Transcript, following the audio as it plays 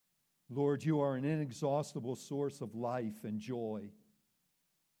Lord, you are an inexhaustible source of life and joy.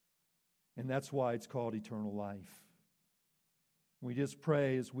 And that's why it's called eternal life. We just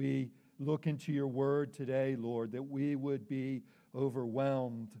pray as we look into your word today, Lord, that we would be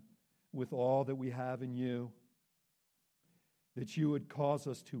overwhelmed with all that we have in you, that you would cause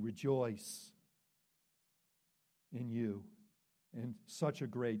us to rejoice in you and such a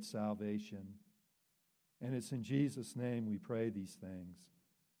great salvation. And it's in Jesus' name we pray these things.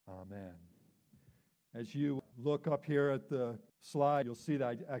 Amen. As you look up here at the slide, you'll see that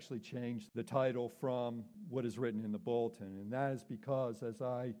I actually changed the title from what is written in the bulletin. And that is because as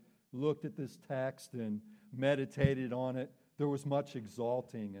I looked at this text and meditated on it, there was much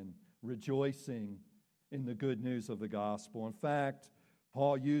exalting and rejoicing in the good news of the gospel. In fact,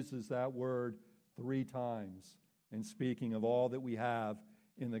 Paul uses that word 3 times in speaking of all that we have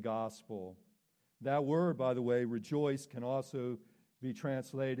in the gospel. That word, by the way, rejoice, can also be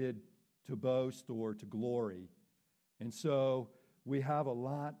translated to boast or to glory. And so we have a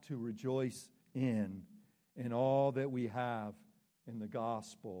lot to rejoice in all that we have in the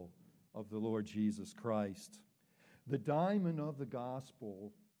gospel of the Lord Jesus Christ. The diamond of the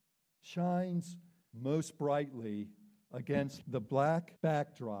gospel shines most brightly against the black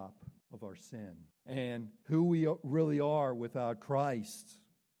backdrop of our sin and who we really are without Christ.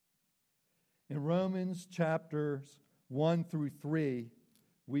 In Romans chapters 1 through 3,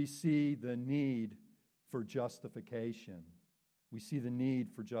 we see the need for justification. We see the need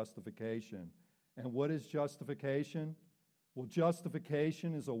for justification. And what is justification? Well,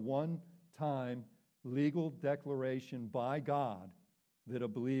 justification is a one-time legal declaration by God that a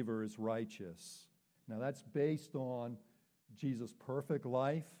believer is righteous. Now, that's based on Jesus' perfect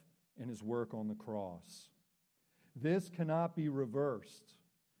life and his work on the cross. This cannot be reversed,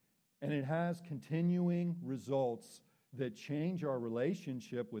 and it has continuing results that change our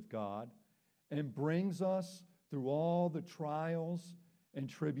relationship with God and brings us through all the trials and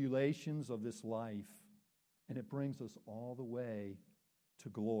tribulations of this life, and it brings us all the way to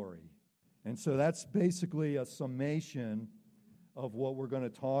glory. And so that's basically a summation of what we're going to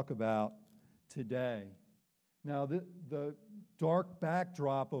talk about today. Now, the dark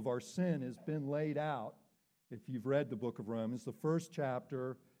backdrop of our sin has been laid out. If you've read the book of Romans, the first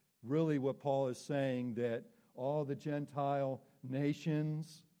chapter, really what Paul is saying, that all the Gentile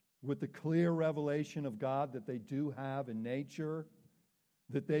nations, with the clear revelation of God that they do have in nature,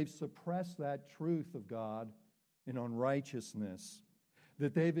 that they've suppressed that truth of God in unrighteousness,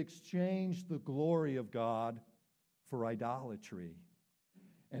 that they've exchanged the glory of God for idolatry.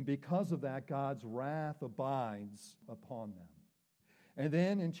 And because of that, God's wrath abides upon them. And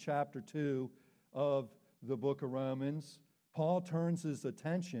then in chapter 2 of the book of Romans, Paul turns his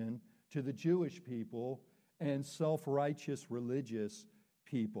attention to the Jewish people and self-righteous religious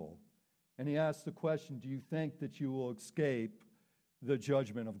people. And he asks the question, do you think that you will escape the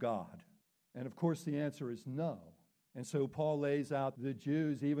judgment of God? And of course the answer is no. And so Paul lays out the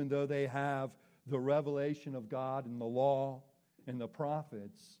Jews, even though they have the revelation of God and the law and the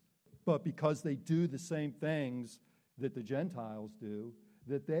prophets, but because they do the same things that the Gentiles do,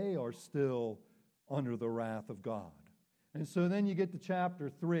 that they are still under the wrath of God. And so then you get to chapter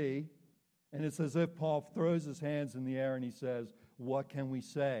 3, and it's as if Paul throws his hands in the air and he says, what can we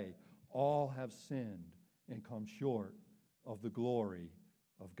say? All have sinned and come short of the glory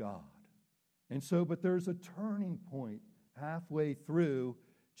of God. And so, but there's a turning point halfway through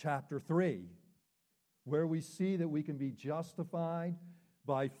chapter 3, where we see that we can be justified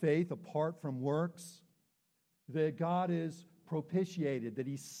by faith apart from works, that God is propitiated, that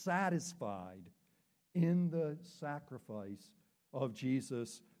he's satisfied in the sacrifice of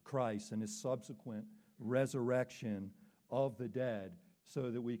Jesus Christ and his subsequent resurrection of the dead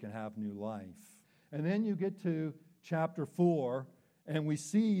so that we can have new life. And then you get to chapter 4, and we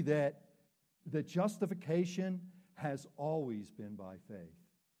see that the justification has always been by faith.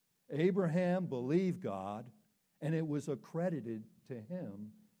 Abraham believed God, and it was accredited to him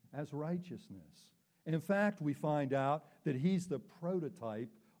as righteousness. In fact, we find out that he's the prototype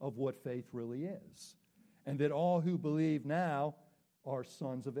of what faith really is, and that all who believe now are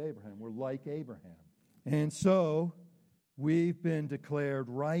sons of Abraham. We're like Abraham. And so we've been declared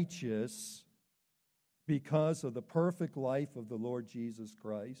righteous because of the perfect life of the Lord Jesus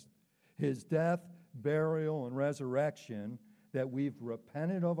Christ, his death, burial, and resurrection, that we've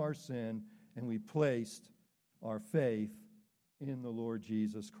repented of our sin and we placed our faith in the Lord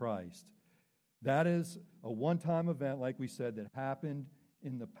Jesus Christ. That is a one-time event, like we said, that happened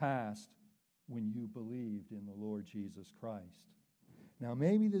in the past when you believed in the Lord Jesus Christ. Now,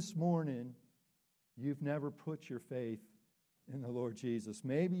 maybe this morning you've never put your faith in the Lord Jesus.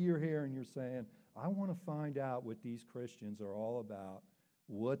 Maybe you're here and you're saying, I want to find out what these Christians are all about,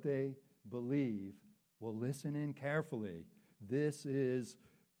 what they believe. Well, listen in carefully. This is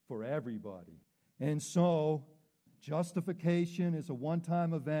for everybody. And so, justification is a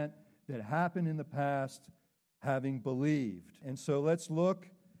one-time event that happened in the past, having believed. And so let's look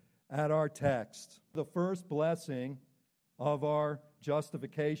at our text. The first blessing of our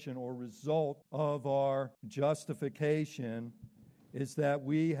justification, or result of our justification, is that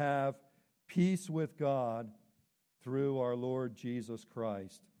we have peace with God through our Lord Jesus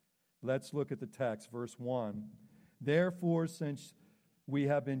Christ. Let's look at the text, verse 1. Therefore, since we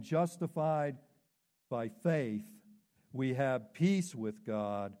have been justified by faith, we have peace with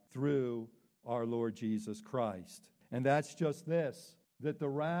God through our Lord Jesus Christ. And that's just this, that the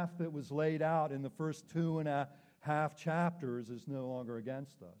wrath that was laid out in the first 2.5 chapters is no longer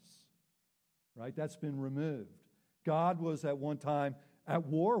against us. Right? That's been removed. God was at one time at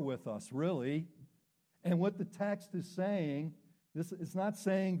war with us, really. And what the text is saying, this is not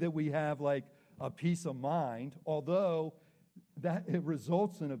saying that we have like a peace of mind, although that it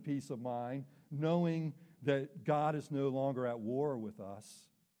results in a peace of mind, knowing that God is no longer at war with us,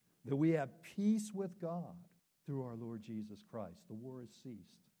 that we have peace with God through our Lord Jesus Christ. The war has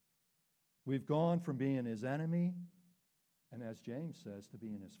ceased. We've gone from being his enemy, and as James says, to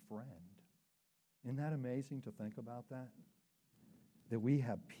being his friend. Isn't that amazing to think about that? That we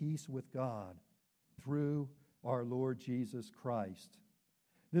have peace with God through our Lord Jesus Christ.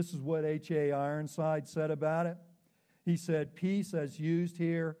 This is what H.A. Ironside said about it. He said, peace as used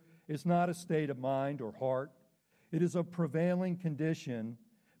here is not a state of mind or heart. It is a prevailing condition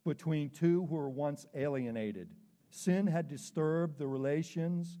between two who were once alienated. Sin had disturbed the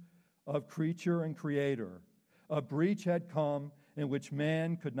relations of creature and creator. A breach had come in which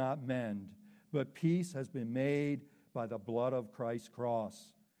man could not mend, but peace has been made by the blood of Christ's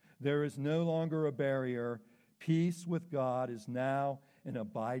cross. There is no longer a barrier. Peace with God is now an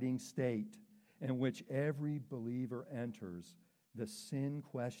abiding state in which every believer enters. The sin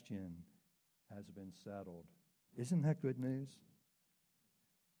question has been settled. Isn't that good news?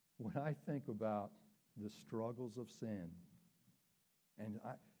 When I think about the struggles of sin, and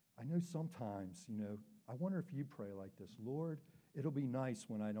I know sometimes, I wonder if you pray like this, Lord, it'll be nice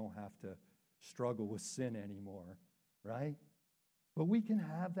when I don't have to struggle with sin anymore, right? But we can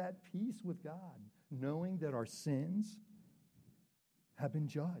have that peace with God, knowing that our sins have been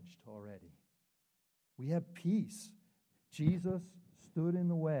judged already. We have peace. Jesus stood in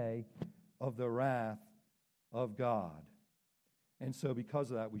the way of the wrath of God. And so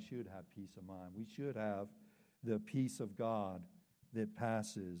because of that, we should have peace of mind. We should have the peace of God that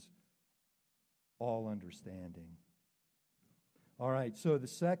passes all understanding. All right, so the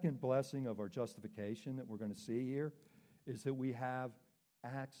second blessing of our justification that we're going to see here is that we have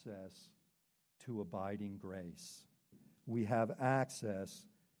access to abiding grace. We have access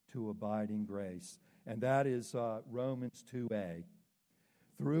to abiding grace. And that is Romans 2a.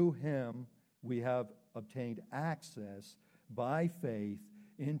 Through him, we have obtained access by faith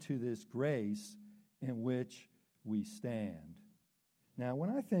into this grace in which we stand. Now, when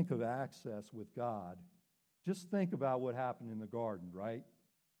I think of access with God, just think about what happened in the garden, right?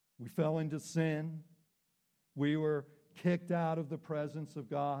 We fell into sin. We were kicked out of the presence of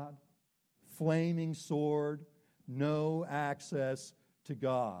God. Flaming sword, no access to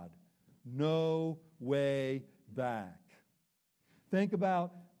God. No way back. Think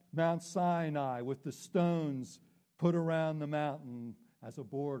about Mount Sinai with the stones put around the mountain as a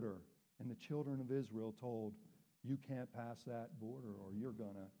border, and the children of Israel told, you can't pass that border or you're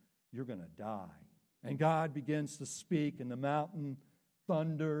gonna die. And God begins to speak, and the mountain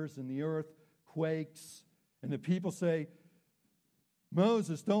thunders and the earth quakes, and the people say,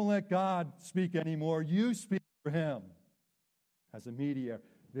 Moses, don't let God speak anymore. You speak for him. As a mediator,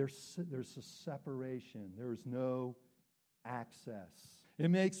 there's a separation. There's no access. It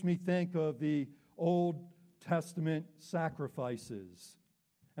makes me think of the Old Testament sacrifices.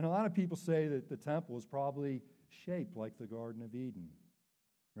 And a lot of people say that the temple is probably shaped like the Garden of Eden,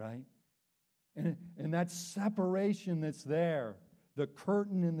 right? And that separation that's there, the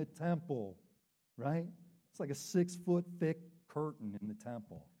curtain in the temple, right? It's like a 6-foot thick curtain in the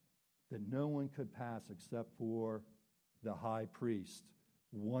temple that no one could pass except for the high priest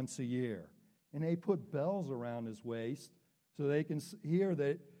once a year. And they put bells around his waist so they can hear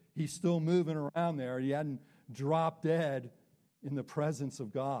that he's still moving around there. He hadn't dropped dead in the presence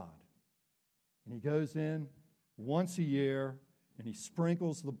of God. And he goes in once a year and he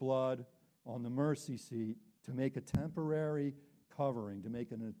sprinkles the blood on the mercy seat to make a temporary covering, to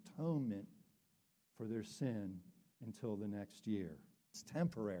make an atonement for their sin until the next year. It's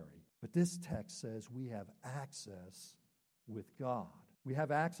temporary. But this text says we have access with God. We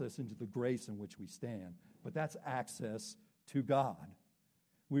have access into the grace in which we stand, but that's access to God.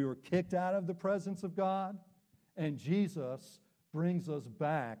 We were kicked out of the presence of God, and Jesus brings us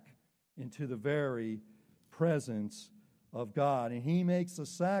back into the very presence of God. And he makes a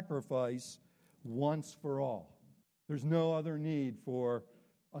sacrifice once for all. There's no other need for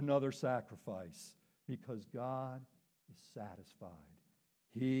another sacrifice because God is satisfied.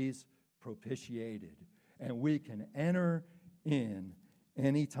 He's propitiated, and we can enter in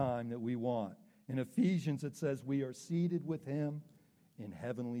any time that we want. In Ephesians, it says we are seated with him in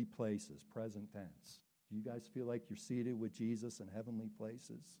heavenly places, present tense. Do you guys feel like you're seated with Jesus in heavenly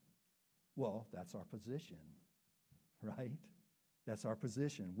places? Well, that's our position, right? That's our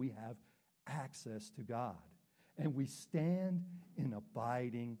position. We have access to God, and we stand in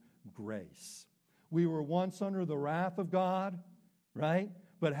abiding grace. We were once under the wrath of God, right?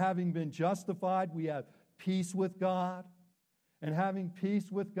 But having been justified, we have peace with God. And having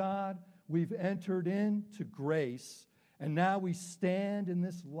peace with God, we've entered into grace. And now we stand in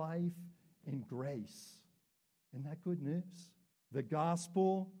this life in grace. Isn't that good news? The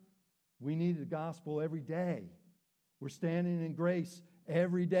gospel, we need the gospel every day. We're standing in grace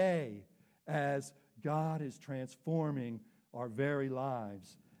every day as God is transforming our very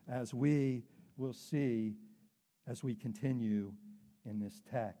lives, as we will see as we continue in this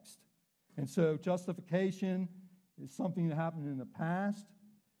text. And so justification is something that happened in the past.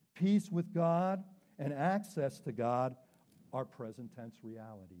 Peace with God and access to God are present tense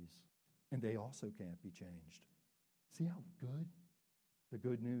realities. And they also can't be changed. See how good the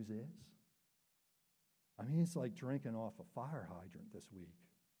good news is? I mean, it's like drinking off a fire hydrant this week,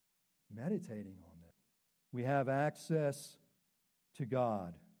 meditating on this. We have access to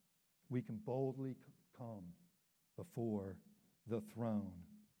God. We can boldly come before the throne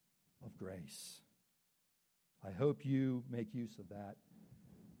of grace. I hope you make use of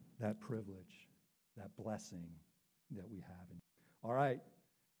that privilege, that blessing that we have. All right,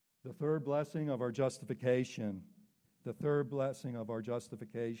 the third blessing of our justification. The third blessing of our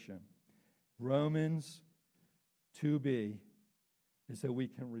justification. Romans 2b is that we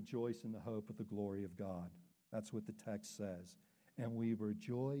can rejoice in the hope of the glory of God. That's what the text says. And we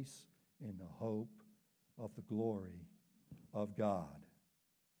rejoice in the hope of the glory of God.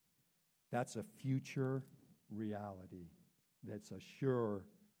 That's a future reality. That's a sure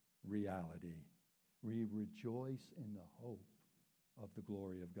reality. We rejoice in the hope of the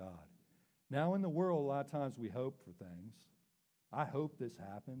glory of God. Now in the world, a lot of times we hope for things. I hope this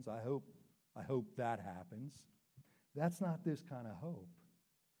happens. I hope that happens. That's not this kind of hope.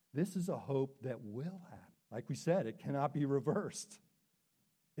 This is a hope that will happen. Like we said, it cannot be reversed.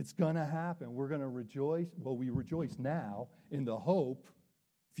 It's going to happen. We're going to rejoice. Well, we rejoice now in the hope,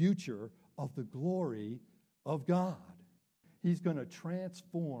 future, of the glory of God. He's going to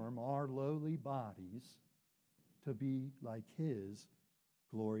transform our lowly bodies to be like his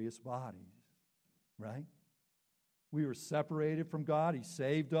glorious bodies, right? We were separated from God. He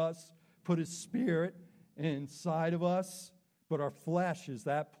saved us, put his spirit inside of us, but our flesh is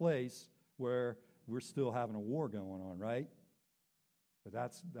that place where we're still having a war going on, right? But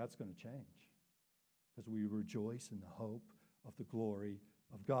that's going to change because we rejoice in the hope of the glory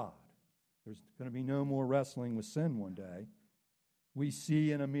of God. There's going to be no more wrestling with sin one day. We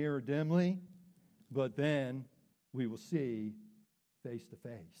see in a mirror dimly, but then we will see face to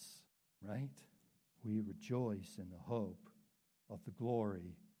face, right? We rejoice in the hope of the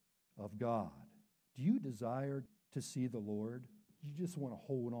glory of God. Do you desire to see the Lord? You just want to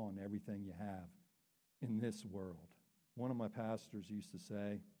hold on to everything you have in this world. One of my pastors used to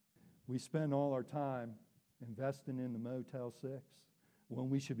say, we spend all our time investing in the Motel 6 when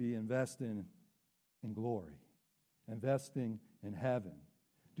we should be investing in glory, investing in heaven.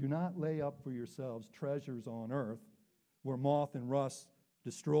 Do not lay up for yourselves treasures on earth where moth and rust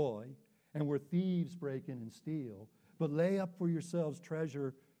destroy and where thieves break in and steal, but lay up for yourselves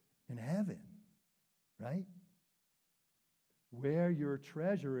treasure in heaven, right? Where your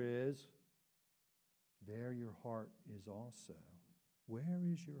treasure is, there your heart is also. Where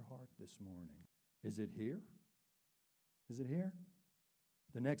is your heart this morning? Is it here? Is it here?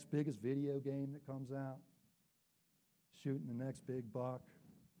 The next biggest video game that comes out? Shooting the next big buck?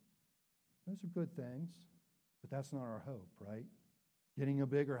 Those are good things, but that's not our hope, right? Getting a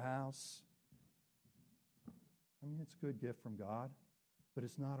bigger house? I mean, it's a good gift from God, but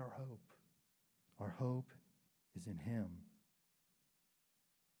it's not our hope. Our hope is in him.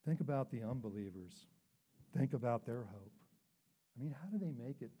 Think about the unbelievers. Think about their hope. I mean, how do they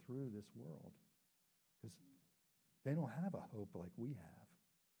make it through this world? Because They don't have a hope like we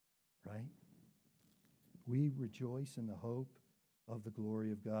have, right? We rejoice in the hope of the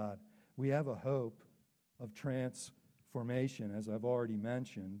glory of God. We have a hope of transformation, as I've already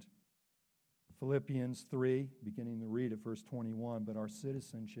mentioned. Philippians 3, beginning to read at verse 21, but our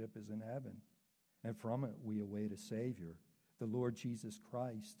citizenship is in heaven, and from it we await a Savior, the Lord Jesus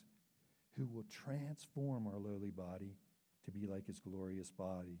Christ, who will transform our lowly body to be like his glorious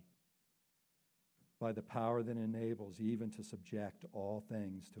body, by the power that enables even to subject all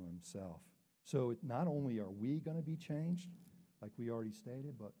things to himself. So not only are we going to be changed, like we already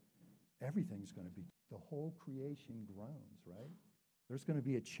stated, but everything's going to be. The whole creation groans, right? There's going to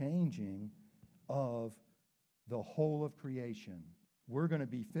be a changing of the whole of creation. We're going to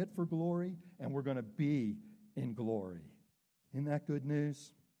be fit for glory, and we're going to be in glory. Isn't that good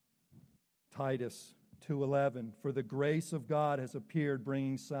news? Titus 2:11, for the grace of God has appeared,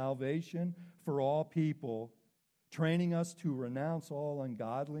 bringing salvation for all people, training us to renounce all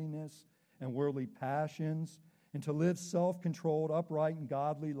ungodliness and worldly passions, and to live self-controlled, upright, and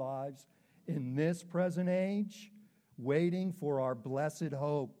godly lives in this present age, waiting for our blessed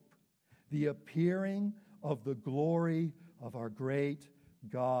hope, the appearing of the glory of our great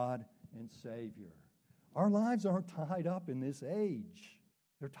God and Savior. Our lives aren't tied up in this age.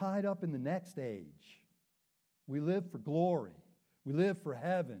 They're tied up in the next age. We live for glory. We live for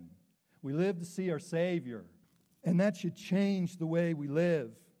heaven. We live to see our Savior. And that should change the way we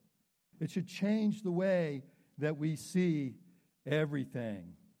live. It should change the way that we see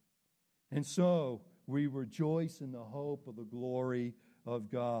everything. And so we rejoice in the hope of the glory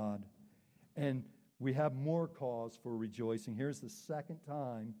of God. And we have more cause for rejoicing. Here's the second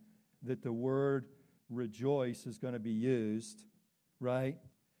time that the word rejoice is going to be used, right?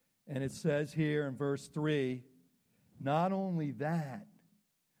 And it says here in verse 3, not only that,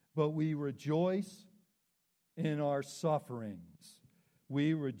 but we rejoice in our sufferings.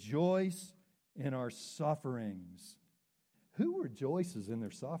 We rejoice in our sufferings. Who rejoices in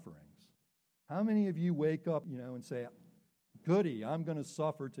their sufferings? How many of you wake up, and say, goody, I'm going to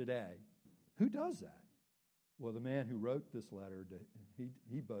suffer today? Who does that? Well, the man who wrote this letter,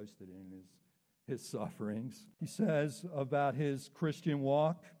 he boasted in his sufferings. He says about his Christian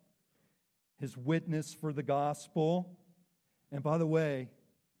walk, his witness for the gospel. And by the way,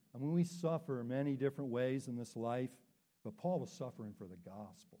 we suffer many different ways in this life, but Paul was suffering for the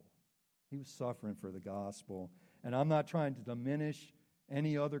gospel. He was suffering for the gospel. And I'm not trying to diminish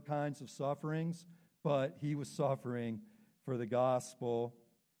any other kinds of sufferings, but he was suffering for the gospel.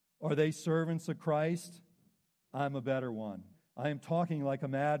 Are they servants of Christ? I'm a better one. I am talking like a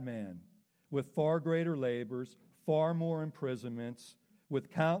madman, with far greater labors, far more imprisonments,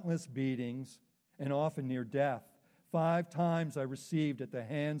 with countless beatings, and often near death. 5 times I received at the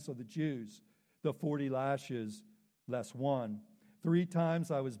hands of the Jews the 40 lashes less one. 3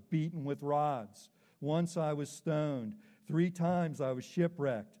 times I was beaten with rods. Once I was stoned. 3 times I was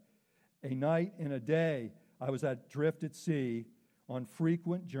shipwrecked. A night and a day I was adrift at sea, on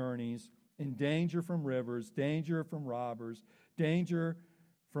frequent journeys, in danger from rivers, danger from robbers, danger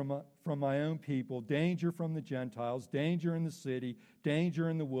from my own people, danger from the Gentiles, danger in the city, danger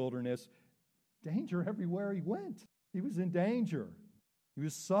in the wilderness, danger everywhere he went. He was in danger. He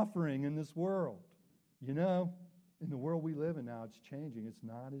was suffering in this world. In the world we live in now, it's changing. It's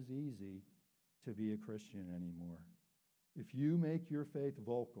not as easy to be a Christian anymore. If you make your faith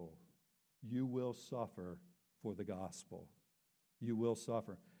vocal, you will suffer for the gospel. You will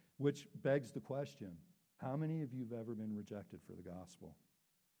suffer. Which begs the question, how many of you have ever been rejected for the gospel?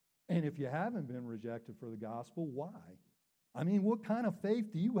 And if you haven't been rejected for the gospel, why? What kind of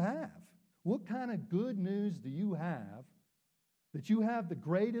faith do you have? What kind of good news do you have that you have the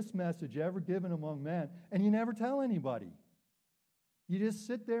greatest message ever given among men and you never tell anybody? You just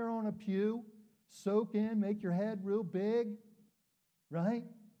sit there on a pew, soak in, make your head real big, right?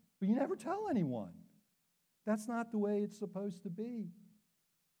 But you never tell anyone. That's not the way it's supposed to be.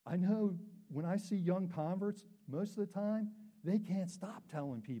 I know when I see young converts, most of the time, they can't stop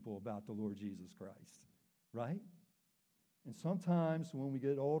telling people about the Lord Jesus Christ, right? And sometimes when we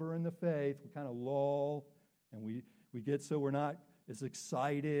get older in the faith, we kind of lull, and we get so we're not as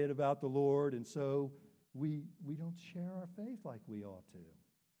excited about the Lord, and so we don't share our faith like we ought to,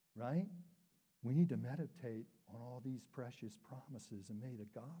 right? We need to meditate on all these precious promises, and may the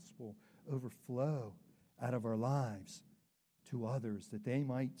gospel overflow out of our lives to others, that they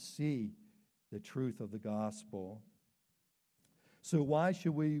might see the truth of the gospel. So why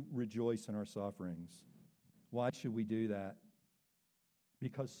should we rejoice in our sufferings? Why should we do that?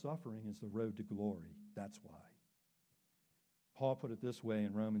 Because suffering is the road to glory. That's why. Paul put it this way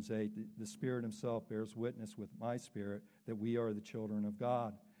in Romans 8, the Spirit himself bears witness with my spirit that we are the children of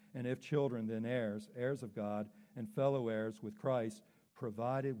God. And if children, then heirs, heirs of God, and fellow heirs with Christ,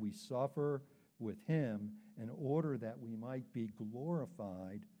 provided we suffer with him in order that we might be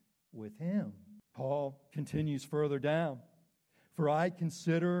glorified with him. Paul continues further down. For I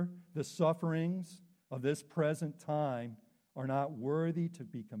consider the sufferings of this present time are not worthy to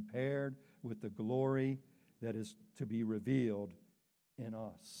be compared with the glory that is to be revealed in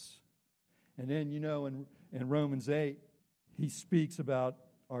us. And then, in Romans 8, he speaks about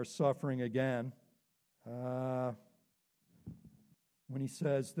our suffering again. When he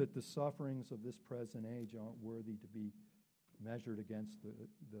says that the sufferings of this present age aren't worthy to be measured against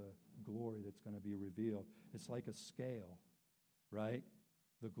the glory that's going to be revealed. It's like a scale, right?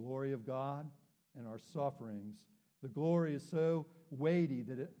 The glory of God and our sufferings. The glory is so weighty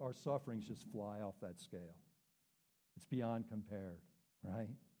that our sufferings just fly off that scale. It's beyond compared, right?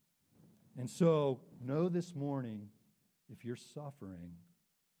 And so, know this morning, if you're suffering,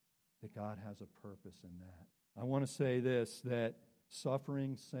 that God has a purpose in that. I want to say this, that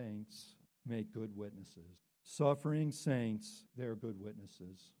suffering saints make good witnesses. Suffering saints, they're good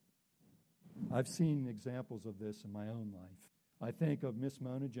witnesses. I've seen examples of this in my own life. I think of Miss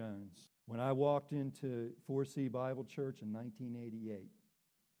Mona Jones. When I walked into 4C Bible Church in 1988,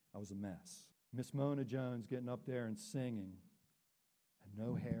 I was a mess. Miss Mona Jones getting up there and singing, had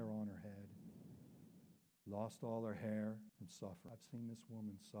no hair on her head, lost all her hair, and suffered. I've seen this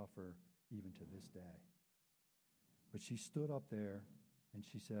woman suffer even to this day. But she stood up there and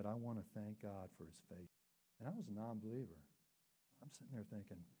she said, I want to thank God for his faith. And I was a non-believer. I'm sitting there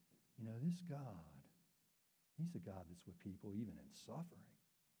thinking, this God, he's a God that's with people even in suffering.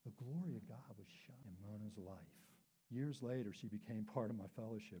 The glory of God was shown in Mona's life. Years later, she became part of my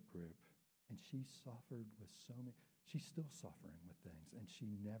fellowship group. And she suffered with so many. She's still suffering with things, and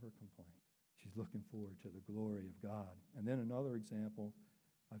she never complained. She's looking forward to the glory of God. And then another example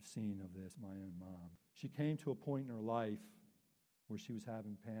I've seen of this, my own mom. She came to a point in her life where she was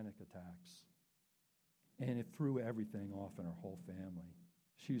having panic attacks. And it threw everything off in her whole family.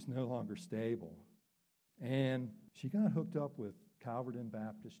 She was no longer stable. And she got hooked up with Calverton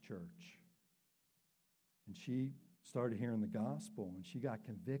Baptist Church. And she started hearing the gospel, and she got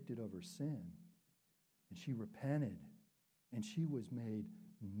convicted of her sin. And she repented, and she was made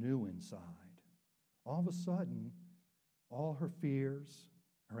new inside. All of a sudden, all her fears,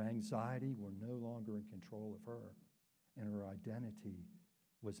 her anxiety were no longer in control of her, and her identity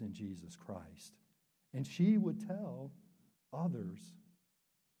was in Jesus Christ. And she would tell others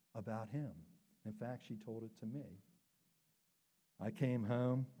about him. In fact, she told it to me. I came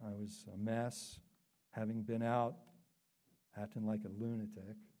home. I was a mess, having been out acting like a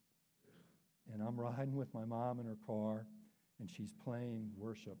lunatic. And I'm riding with my mom in her car, and she's playing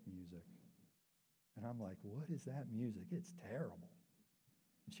worship music. And I'm like, what is that music? It's terrible.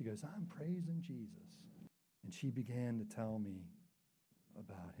 And she goes, I'm praising Jesus. And she began to tell me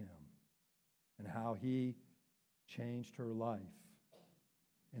about him and how he changed her life.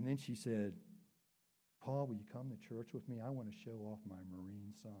 And then she said, Paul, will you come to church with me? I want to show off my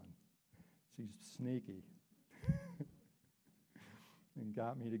Marine son. She's sneaky. And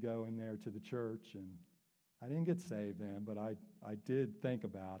got me to go in there to the church. And I didn't get saved then, but I did think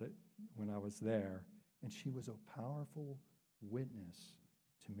about it when I was there. And she was a powerful witness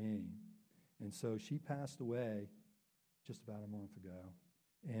to me. And so she passed away just about a month ago.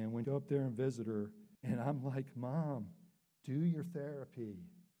 And went up there and visit her. And I'm like, Mom, do your therapy.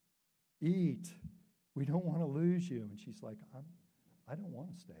 Eat. We don't want to lose you. And she's like, I don't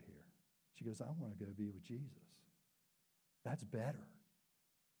want to stay here. She goes, I want to go be with Jesus. That's better.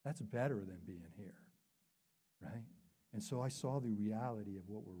 That's better than being here, right? And so I saw the reality of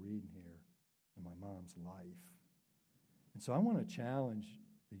what we're reading here in my mom's life. And so I want to challenge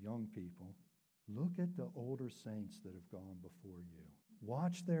the young people. Look at the older saints that have gone before you.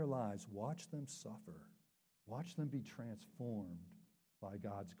 Watch their lives. Watch them suffer. Watch them be transformed by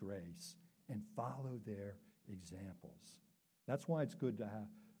God's grace and follow their examples. That's why it's good to have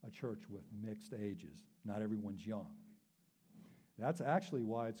a church with mixed ages. Not everyone's young. That's actually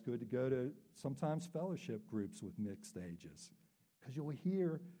why it's good to go to sometimes fellowship groups with mixed ages, because you'll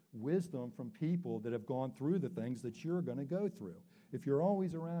hear wisdom from people that have gone through the things that you're going to go through. If you're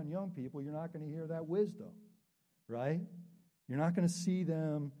always around young people, you're not going to hear that wisdom, right? You're not going to see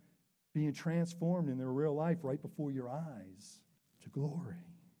them being transformed in their real life right before your eyes to glory,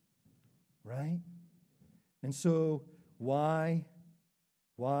 right? And so why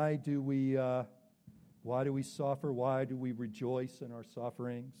do we suffer? Why do we rejoice in our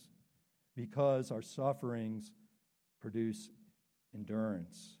sufferings? Because our sufferings produce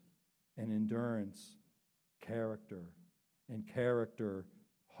endurance, and endurance, character, and character,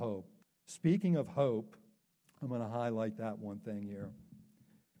 hope. Speaking of hope, I'm going to highlight that one thing here.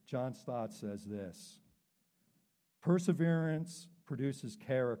 John Stott says this: perseverance produces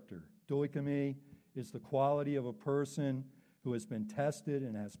character. Doikemi is the quality of a person who has been tested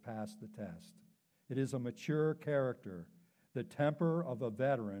and has passed the test. It is a mature character, the temper of a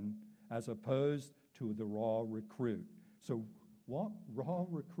veteran as opposed to the raw recruit. So raw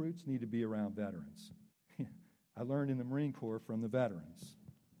recruits need to be around veterans. I learned in the Marine Corps from the veterans.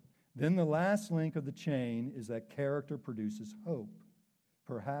 Then the last link of the chain is that character produces hope,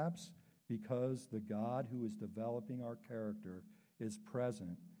 perhaps because the God who is developing our character is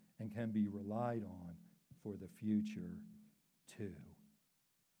present and can be relied on for the future too.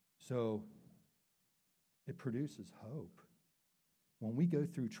 So it produces hope. When we go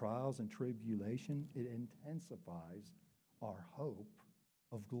through trials and tribulation, it intensifies our hope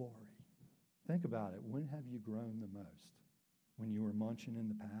of glory. Think about it. When have you grown the most? When you were munching in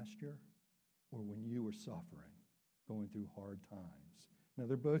the pasture, or when you were suffering, going through hard times? Now,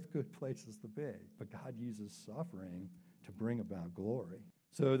 they're both good places to be, but God uses suffering to bring about glory.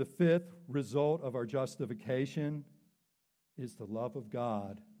 So the fifth result of our justification is the love of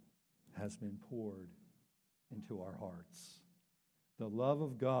God has been poured into our hearts. The love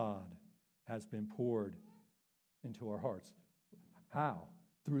of God has been poured into our hearts. How?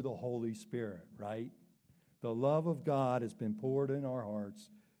 Through the Holy Spirit, right? The love of God has been poured in our hearts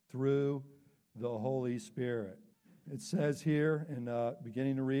through the Holy Spirit. It says here, in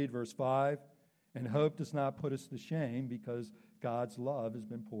beginning to read verse 5, and hope does not put us to shame because God's love has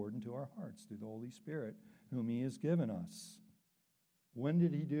been poured into our hearts through the Holy Spirit, whom He has given us. When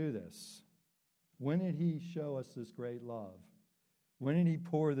did He do this? When did He show us this great love? When did He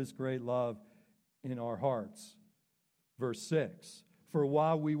pour this great love in our hearts? Verse 6, for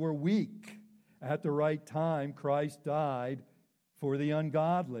while we were weak, at the right time, Christ died for the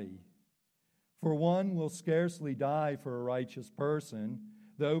ungodly. For one will scarcely die for a righteous person,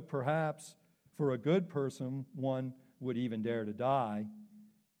 though perhaps for a good person one would even dare to die.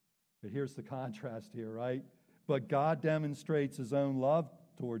 But here's the contrast here, right? But God demonstrates His own love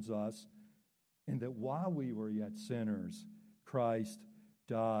towards us in that while we were yet sinners, Christ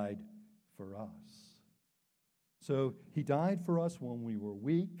died for us. So He died for us when we were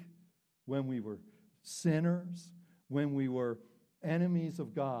weak, when we were sinners, when we were enemies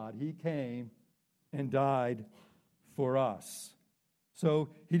of God. He came and died for us. So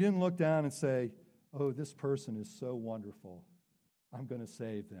He didn't look down and say, oh, this person is so wonderful, I'm going to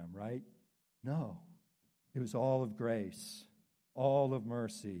save them, right? No. It was all of grace, all of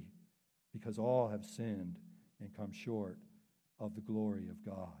mercy, because all have sinned and come short of the glory of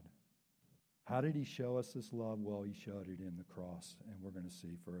God. How did He show us this love? Well, He showed it in the cross, and we're going to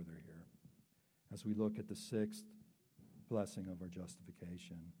see further here as we look at the sixth blessing of our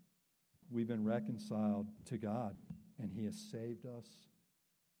justification. We've been reconciled to God, and He has saved us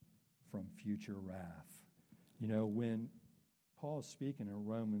from future wrath. You know, when Paul is speaking in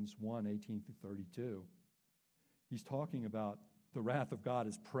Romans 1:18 through 32, he's talking about the wrath of God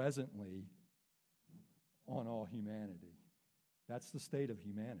is presently on all humanity. That's the state of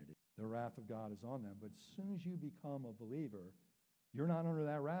humanity. The wrath of God is on them. But as soon as you become a believer, you're not under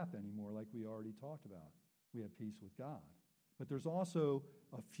that wrath anymore, like we already talked about. We have peace with God. But there's also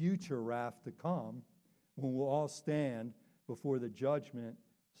a future wrath to come when we'll all stand before the judgment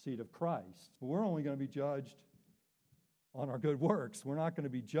seat of Christ. But we're only going to be judged on our good works. We're not going to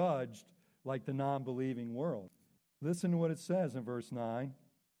be judged like the non-believing world. Listen to what it says in verse 9.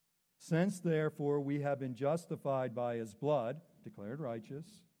 Since, therefore, we have been justified by His blood, declared righteous,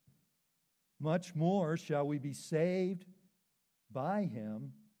 much more shall we be saved by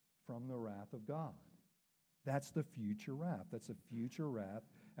Him from the wrath of God. That's the future wrath. That's a future wrath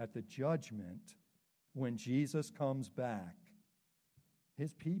at the judgment when Jesus comes back.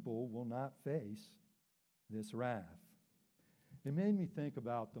 His people will not face this wrath. It made me think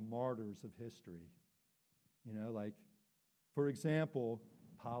about the martyrs of history. You know, like, for example,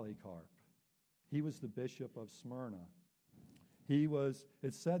 Polycarp. He was the bishop of Smyrna.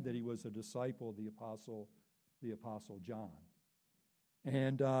 It's said that he was a disciple of the Apostle John.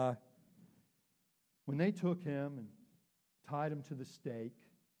 And when they took him and tied him to the stake,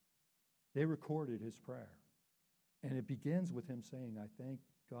 they recorded his prayer. And it begins with him saying, I thank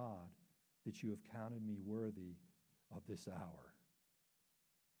God that you have counted me worthy of this hour.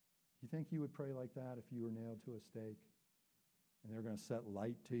 You think you would pray like that if you were nailed to a stake and they're going to set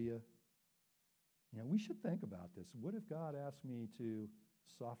light to you? You know, we should think about this. What if God asked me to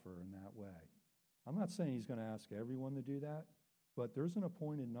suffer in that way? I'm not saying He's going to ask everyone to do that, but there's an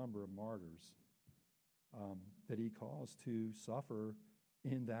appointed number of martyrs that he calls to suffer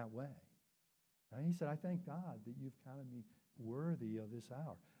in that way. And he said, I thank God that you've counted me worthy of this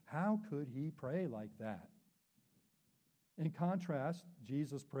hour. How could he pray like that? In contrast,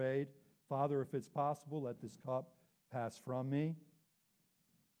 Jesus prayed, Father, if it's possible, let this cup pass from me.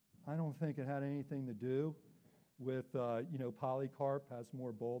 I don't think it had anything to do with, Polycarp has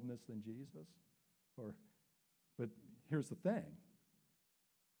more boldness than Jesus. But here's the thing.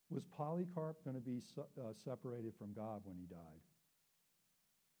 Was Polycarp going to be separated from God when he died?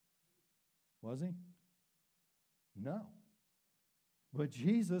 Was he? No. But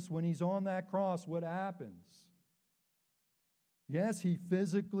Jesus, when he's on that cross, what happens? Yes, he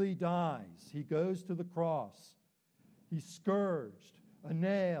physically dies. He goes to the cross. He's scourged, a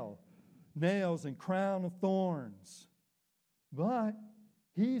nails and crown of thorns. But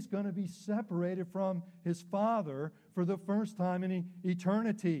he's going to be separated from his Father for the first time in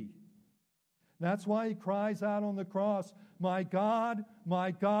eternity. That's why he cries out on the cross, my God,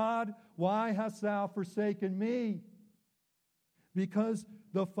 why hast thou forsaken me? Because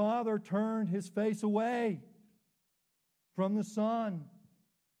the Father turned his face away from the Son.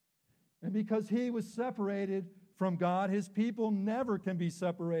 And because he was separated from God, his people never can be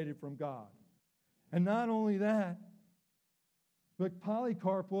separated from God. And not only that, but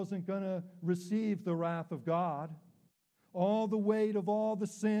Polycarp wasn't going to receive the wrath of God. All the weight of all the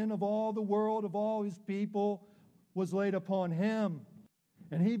sin of all the world, of all his people, was laid upon him.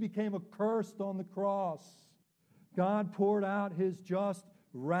 And he became accursed on the cross. God poured out his just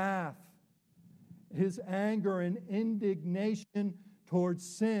wrath, his anger and indignation towards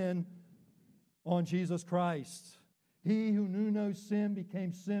sin on Jesus Christ. He who knew no sin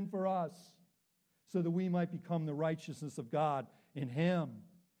became sin for us, so that we might become the righteousness of God in him.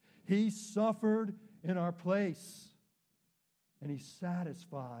 He suffered in our place, and he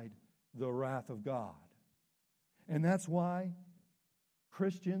satisfied the wrath of God. And that's why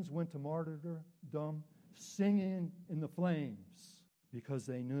Christians went to martyrdom singing in the flames, because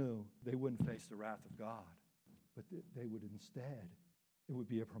they knew they wouldn't face the wrath of God, but they would instead, it would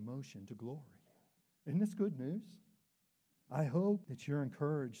be a promotion to glory. Isn't this good news? I hope that you're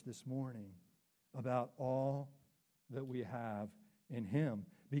encouraged this morning about all that we have in him,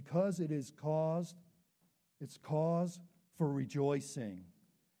 because it's cause for rejoicing.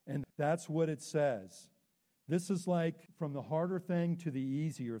 And that's what it says. This is like from the harder thing to the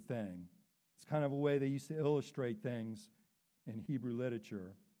easier thing. It's kind of a way they used to illustrate things in Hebrew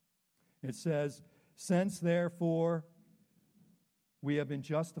literature. It says, since therefore we have been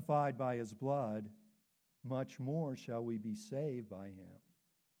justified by his blood, much more shall we be saved by him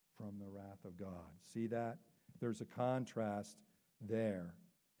from the wrath of God. See that? There's a contrast there.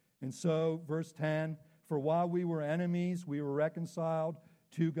 And so, verse 10, for while we were enemies, we were reconciled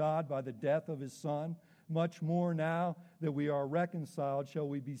to God by the death of his Son. Much more now that we are reconciled, shall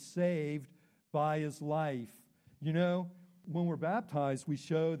we be saved by his life. You know, when we're baptized, we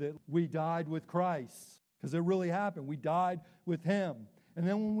show that we died with Christ, because it really happened. We died with him. And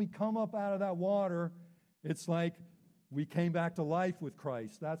then when we come up out of that water, it's like we came back to life with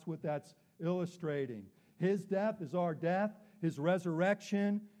Christ. That's what that's illustrating. His death is our death. His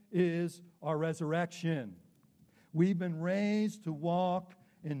resurrection is our resurrection. We've been raised to walk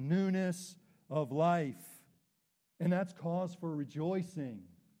in newness of life. And that's cause for rejoicing.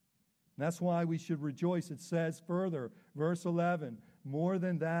 That's why we should rejoice. It says further, verse 11, more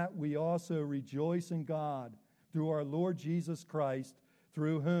than that, we also rejoice in God through our Lord Jesus Christ,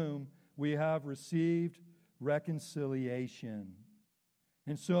 through whom we have received reconciliation.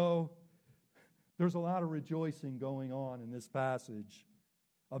 And so there's a lot of rejoicing going on in this passage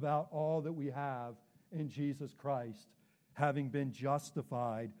about all that we have in Jesus Christ, having been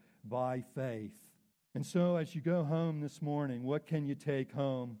justified by faith. And so as you go home this morning, what can you take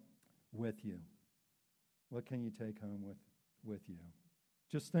home with you? What can you take home with you?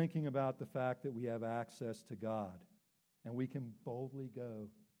 Just thinking about the fact that we have access to God and we can boldly go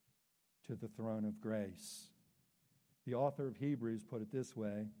to the throne of grace. The author of Hebrews put it this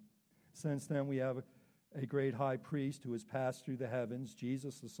way, since then we have a great high priest who has passed through the heavens,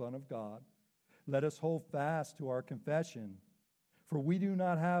 Jesus the Son of God. Let us hold fast to our confession, for we do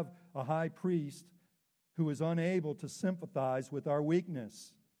not have a high priest who is unable to sympathize with our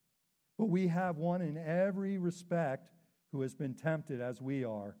weakness, but we have one in every respect who has been tempted as we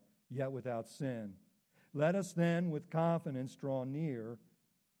are, yet without sin. Let us then with confidence draw near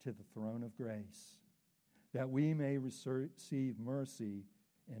to the throne of grace, that we may receive mercy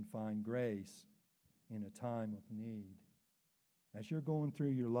and find grace in a time of need. As you're going through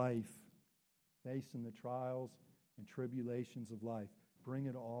your life, facing the trials and tribulations of life. Bring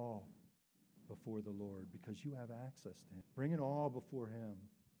it all before the Lord because you have access to him. Bring it all before him.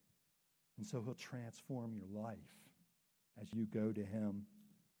 And so he'll transform your life as you go to him.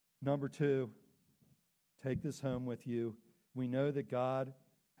 Number 2, take this home with you. We know that God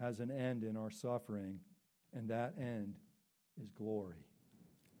has an end in our suffering, and that end is glory.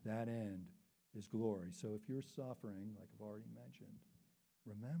 That end is glory. So if you're suffering, like I've already mentioned,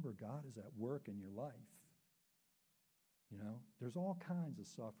 remember God is at work in your life. You know, there's all kinds of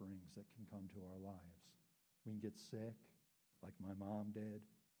sufferings that can come to our lives. We can get sick, like my mom did.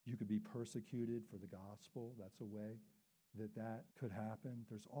 You could be persecuted for the gospel. That's a way that could happen.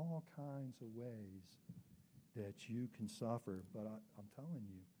 There's all kinds of ways that you can suffer. But I'm telling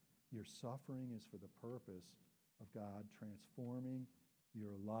you, your suffering is for the purpose of God transforming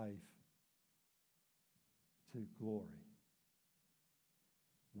your life to glory.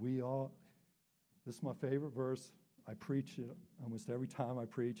 This is my favorite verse. I preach it almost every time I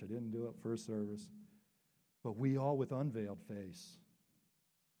preach. I didn't do it first service. But we all with unveiled face,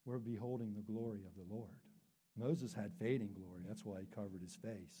 we're beholding the glory of the Lord. Moses had fading glory. That's why he covered his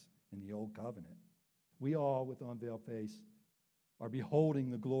face in the old covenant. We all with unveiled face are beholding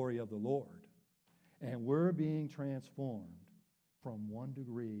the glory of the Lord. And we're being transformed from one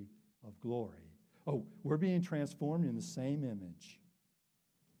degree of glory. Oh, we're being transformed in the same image.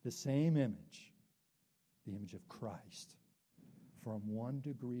 The same image. The image of Christ. From one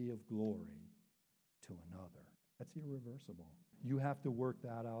degree of glory to another. That's irreversible. You have to work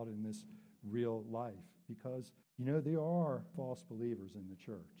that out in this real life because, you know, there are false believers in the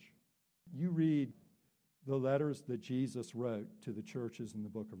church. You read the letters that Jesus wrote to the churches in the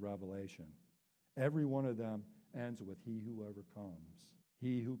book of Revelation. Every one of them ends with he who overcomes,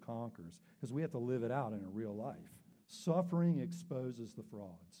 he who conquers, because we have to live it out in a real life. Suffering exposes the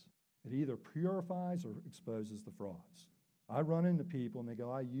frauds. It either purifies or exposes the frauds. I run into people and they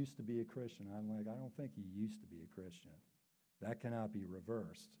go, I used to be a Christian. I'm like, I don't think you used to be a Christian. That cannot be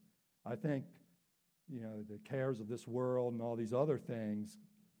reversed. I think, you know, the cares of this world and all these other things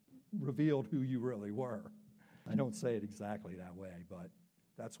revealed who you really were. I don't say it exactly that way, but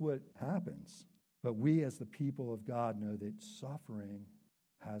that's what happens. But we as the people of God know that suffering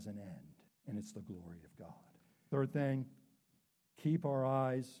has an end, and it's the glory of God. Third thing, keep our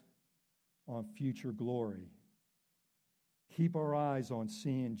eyes on future glory. Keep our eyes on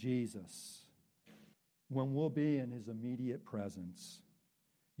seeing Jesus when we'll be in his immediate presence.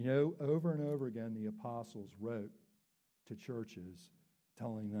 You know, over and over again, the apostles wrote to churches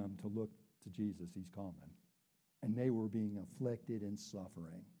telling them to look to Jesus, he's coming. And they were being afflicted and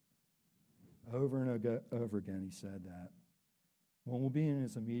suffering. Over and over again, he said that. When we'll be in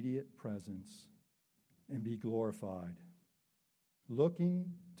his immediate presence and be glorified. Looking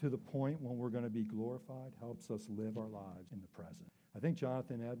to the point when we're going to be glorified helps us live our lives in the present. I think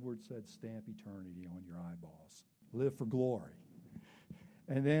Jonathan Edwards said, stamp eternity on your eyeballs. Live for glory.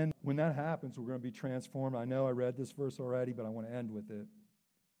 And then when that happens, we're going to be transformed. I know I read this verse already, but I want to end with it.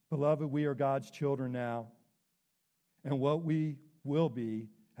 Beloved, we are God's children now, and what we will be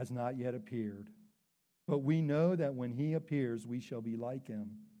has not yet appeared. But we know that when he appears, we shall be like him,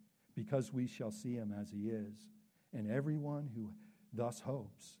 because we shall see him as he is. And everyone who thus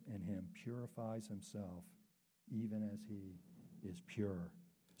hopes in him purifies himself, even as he is pure.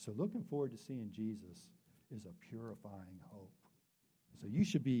 So looking forward to seeing Jesus is a purifying hope. So you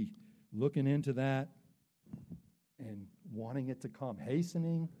should be looking into that and wanting it to come,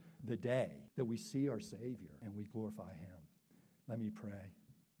 hastening the day that we see our Savior and we glorify him. Let me pray.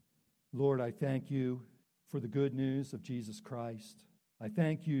 Lord, I thank you for the good news of Jesus Christ. I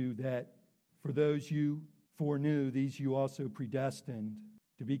thank you that for those you foreknew, these you also predestined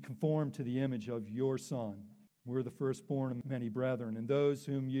to be conformed to the image of your Son. We're the firstborn of many brethren. And those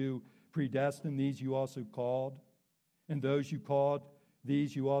whom you predestined, these you also called. And those you called,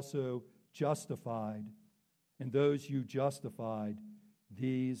 these you also justified. And those you justified,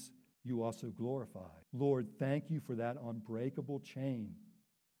 these you also glorified. Lord, thank you for that unbreakable chain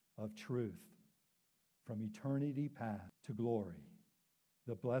of truth from eternity past to glory.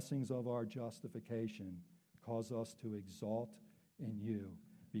 The blessings of our justification cause us to exalt in you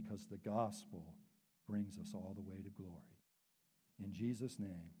because the gospel brings us all the way to glory. In Jesus'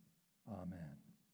 name, amen.